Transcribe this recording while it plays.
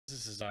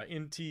This is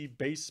NT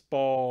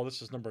Baseball.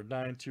 This is number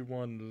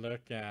 921.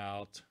 Look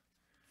out.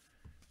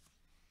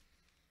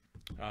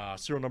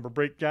 Serial number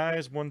break,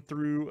 guys. 1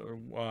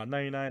 through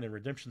 99 in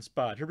redemption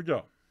spot. Here we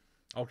go.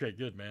 Okay,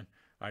 good, man.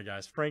 All right,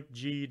 guys. Frank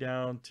G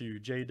down to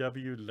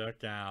JW.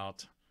 Look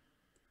out.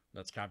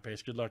 Let's copy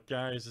paste. Good luck,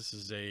 guys. This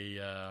is a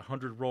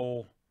 100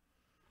 roll.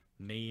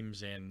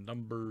 Names and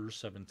numbers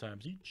 7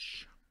 times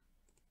each.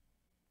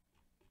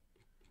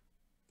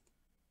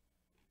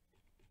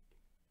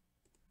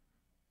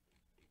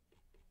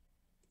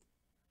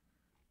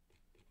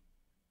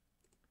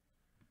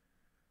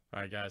 All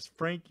right, guys.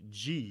 Frank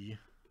G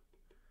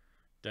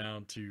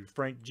down to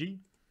Frank G.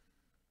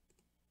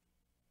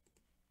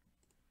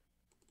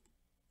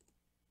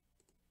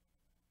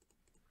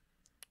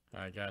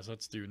 All right, guys.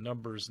 Let's do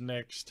numbers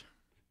next.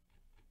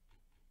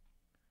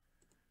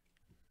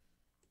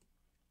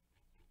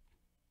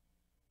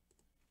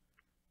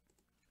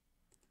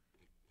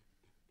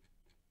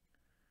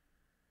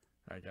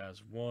 All right,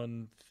 guys.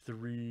 1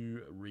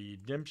 through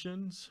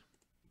redemptions.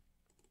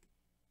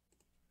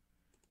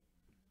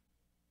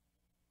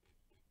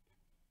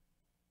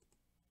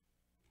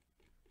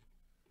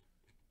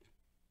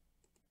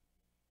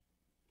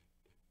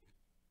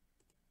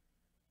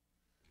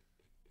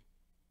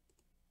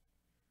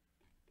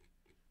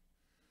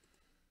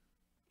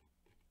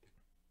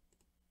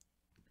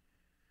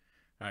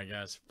 All right,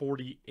 guys.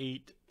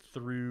 48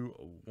 through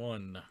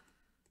 1.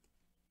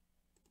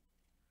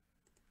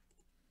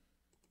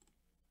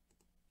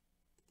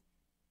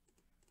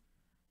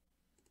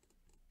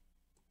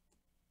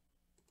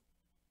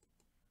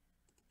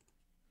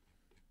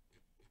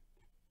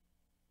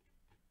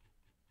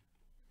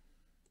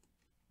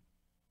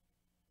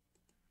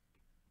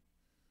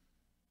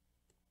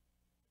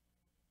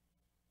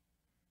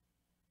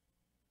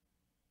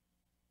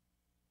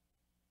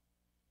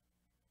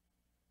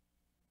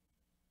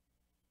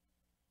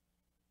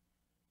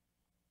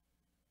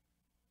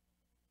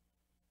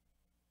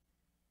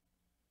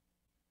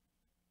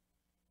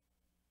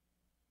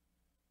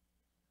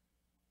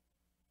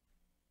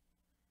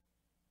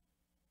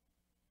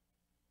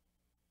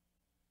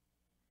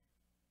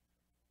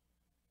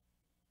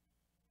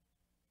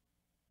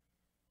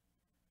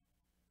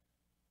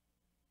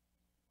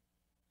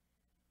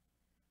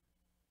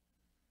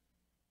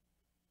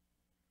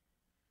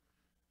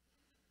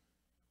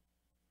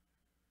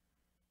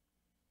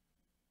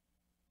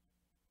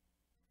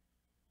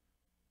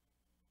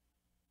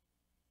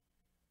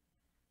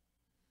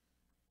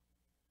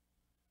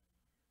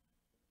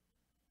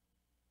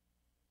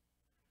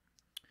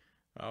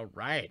 All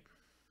right.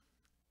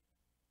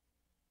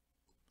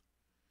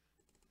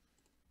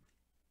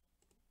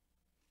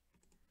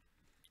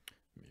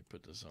 Let me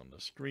put this on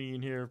the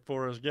screen here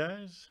for us,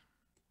 guys.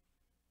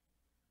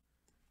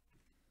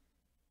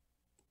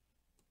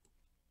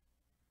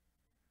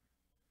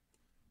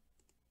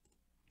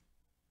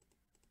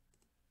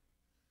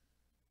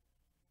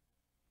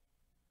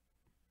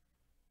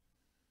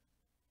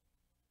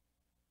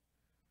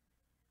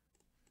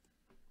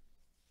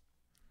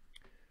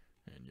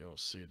 And you'll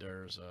see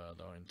there's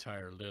the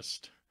entire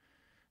list.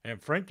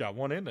 And Frank got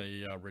one in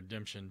a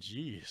redemption.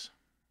 Jeez.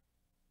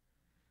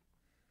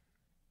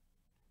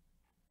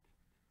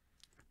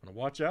 I'm going to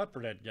watch out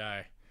for that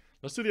guy.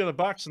 Let's do the other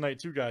box tonight,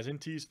 too, guys.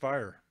 NT's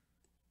Fire.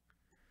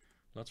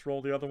 Let's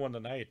roll the other one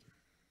tonight.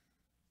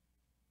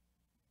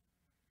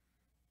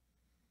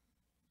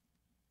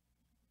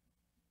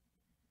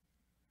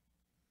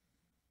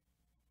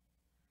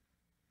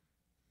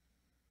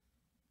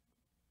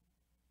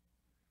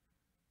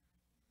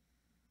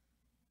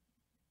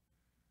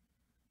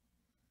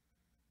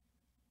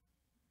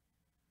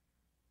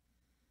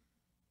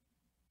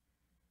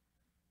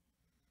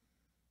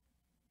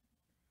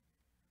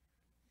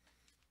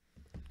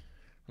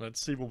 Let's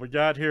see what we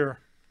got here.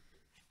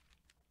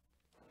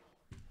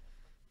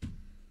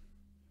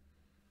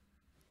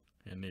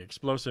 In the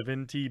explosive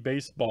NT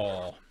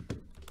Baseball.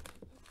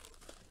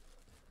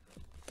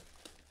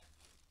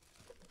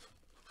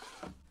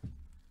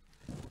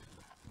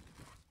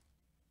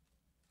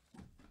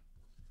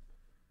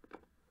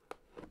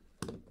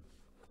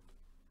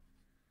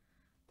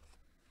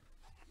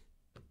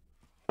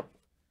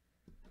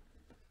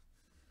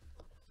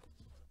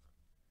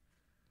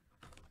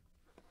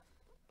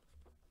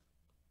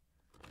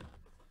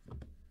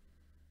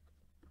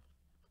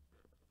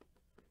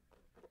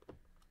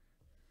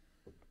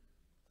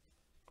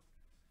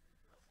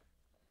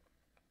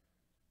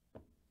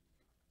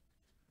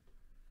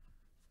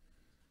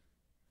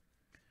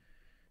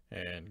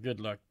 And good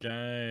luck,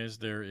 guys.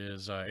 There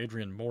is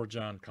Adrian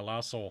Morjon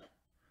Colossal,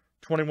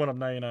 21 of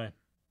 99.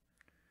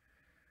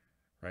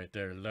 Right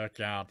there. Look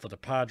out for the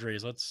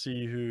Padres. Let's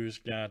see who's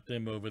got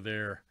them over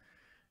there.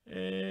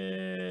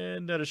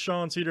 And that is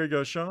Sean C. There you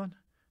go, Sean.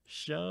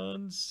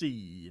 Sean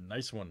C.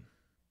 Nice one.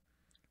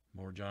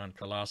 Morjon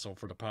Colossal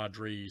for the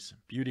Padres.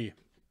 Beauty.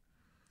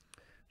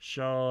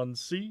 Sean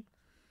C.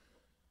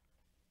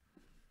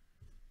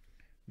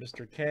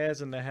 Mr.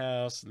 Kaz in the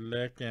house.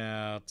 Look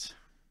out.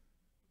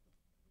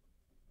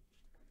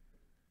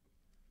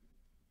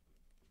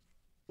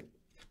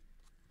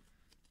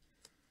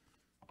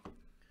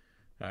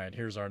 All right,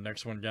 here's our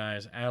next one,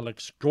 guys.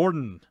 Alex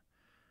Gordon,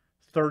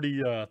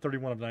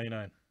 31 of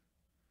 99.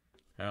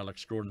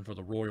 Alex Gordon for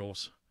the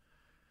Royals.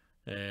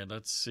 And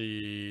let's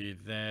see,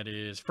 that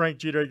is Frank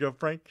G. There you go,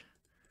 Frank.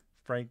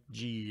 Frank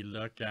G,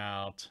 look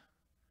out.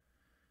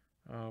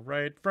 All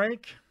right,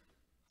 Frank.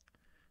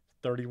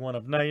 31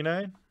 of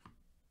 99.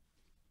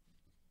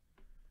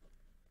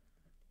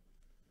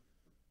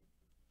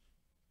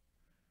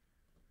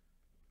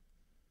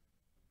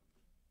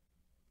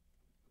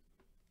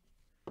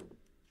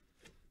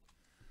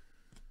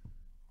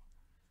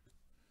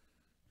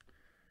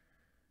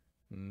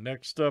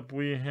 Next up,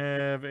 we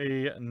have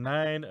a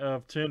 9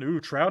 of 10.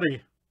 Ooh,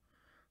 Trouty.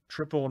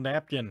 Triple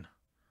napkin.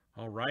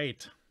 All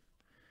right.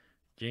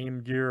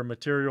 Game Gear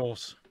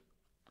Materials.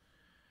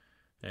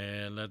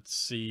 And let's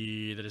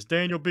see. That is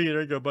Daniel B.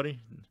 There you go, buddy.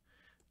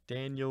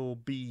 Daniel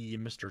B.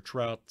 Mr.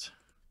 Trout.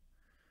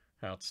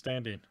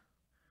 Outstanding.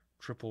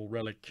 Triple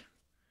relic.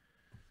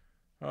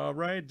 All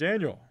right,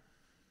 Daniel.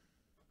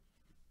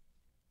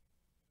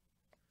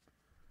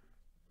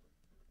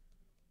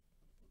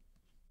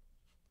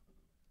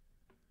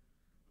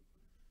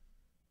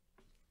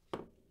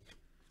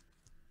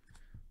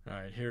 All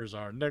right, here's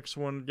our next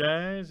one,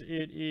 guys.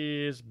 It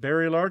is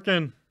Barry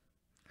Larkin.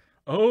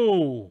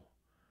 Oh,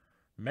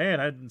 man,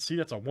 I didn't see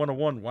that's a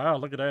 1/1. Wow,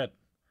 look at that.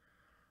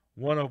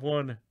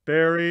 1/1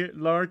 Barry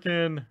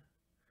Larkin.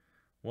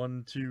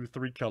 1, 2,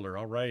 3 color.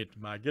 All right,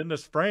 my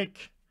goodness,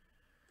 Frank.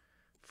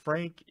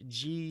 Frank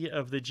G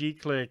of the G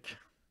Click.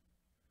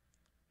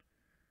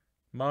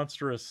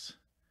 Monstrous.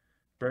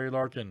 Barry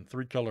Larkin,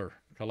 3 color.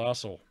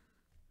 Colossal.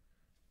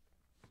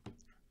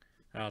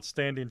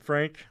 Outstanding,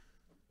 Frank.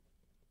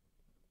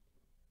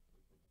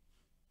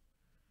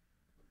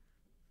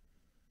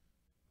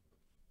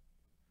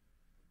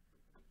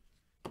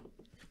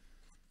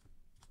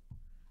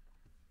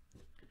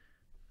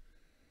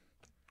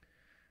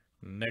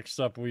 Next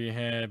up, we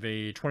have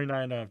a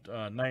 29 of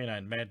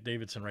 99 Matt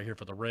Davidson right here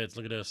for the Reds.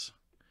 Look at this.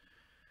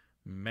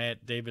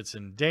 Matt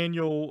Davidson.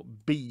 Daniel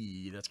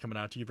B. That's coming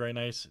out to you. Very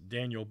nice.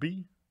 Daniel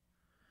B.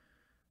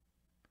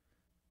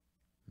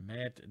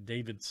 Matt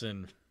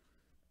Davidson.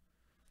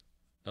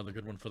 Another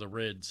good one for the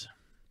Reds.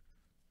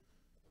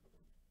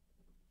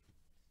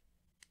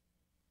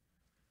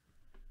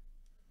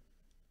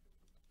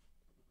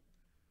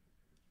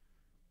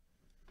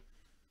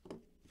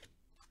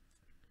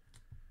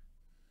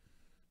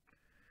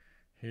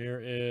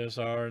 Here is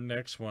our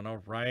next one.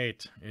 All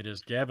right. It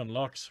is Gavin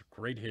Lux.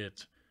 Great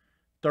hit.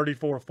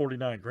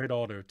 34/49. Great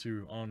auto,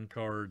 too.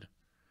 On-card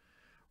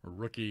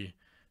rookie.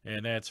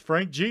 And that's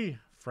Frank G.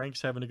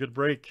 Frank's having a good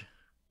break.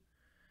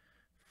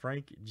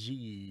 Frank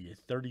G.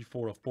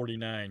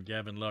 34/49.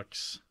 Gavin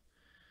Lux.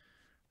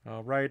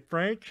 All right,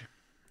 Frank.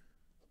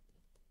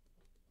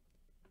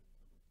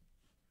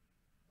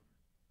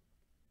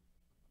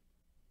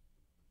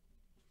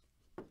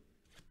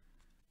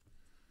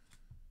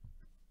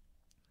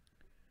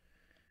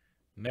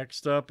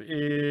 Next up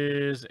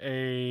is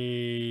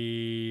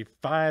a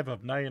 5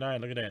 of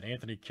 99. Look at that.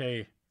 Anthony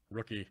K.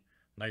 Rookie.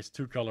 Nice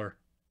 2-color.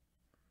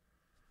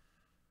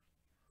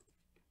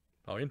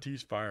 Oh,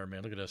 NT's fire,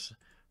 man. Look at this.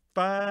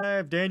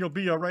 5. Daniel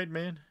B. All right,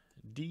 man.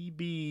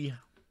 DB.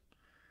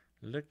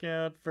 Look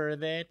out for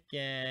that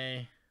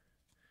guy.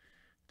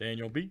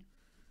 Daniel B.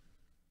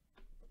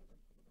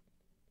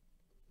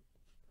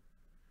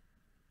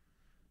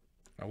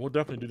 We'll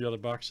definitely do the other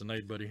box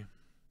tonight, buddy.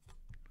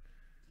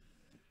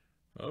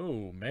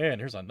 Oh, man,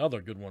 here's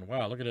another good one.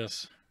 Wow, look at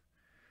this.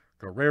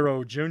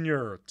 Guerrero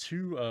Jr.,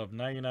 2 of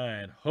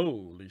 99.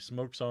 Holy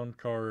smokes, on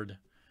card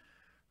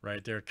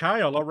right there.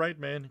 Kyle, all right,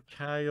 man.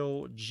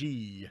 Kyle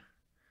G.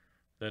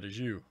 That is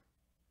you.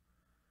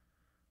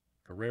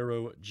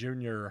 Guerrero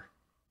Jr.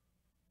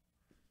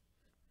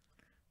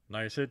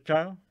 Nice hit,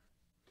 Kyle.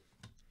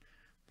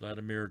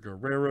 Vladimir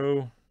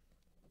Guerrero.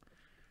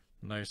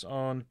 Nice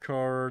on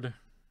card.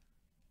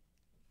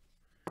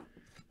 All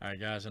right,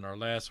 guys, and our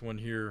last one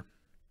here.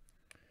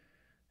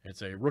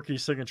 It's a rookie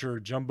signature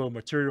jumbo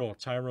material,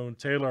 Tyrone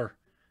Taylor,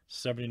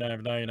 79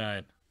 of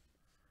 99.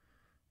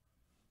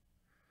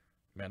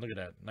 Man, look at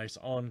that. Nice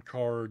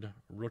on-card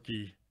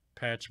rookie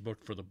patch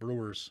book for the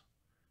Brewers.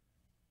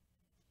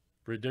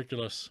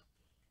 Ridiculous.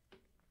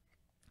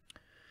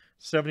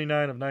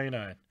 79 of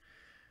 99.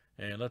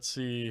 And let's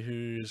see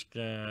who's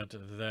got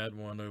that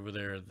one over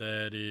there.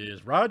 That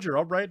is Roger.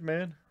 All right,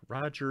 man.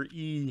 Roger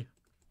E.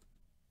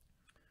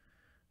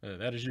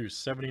 That is you.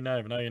 79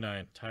 of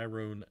 99.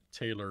 Tyrone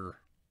Taylor.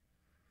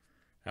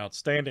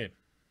 Outstanding.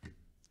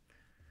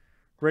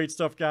 Great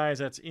stuff, guys.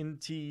 That's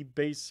NT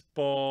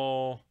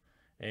Baseball.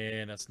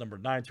 And that's number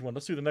 921.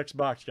 Let's do the next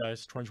box,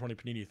 guys. 2020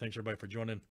 Panini. Thanks, everybody, for joining.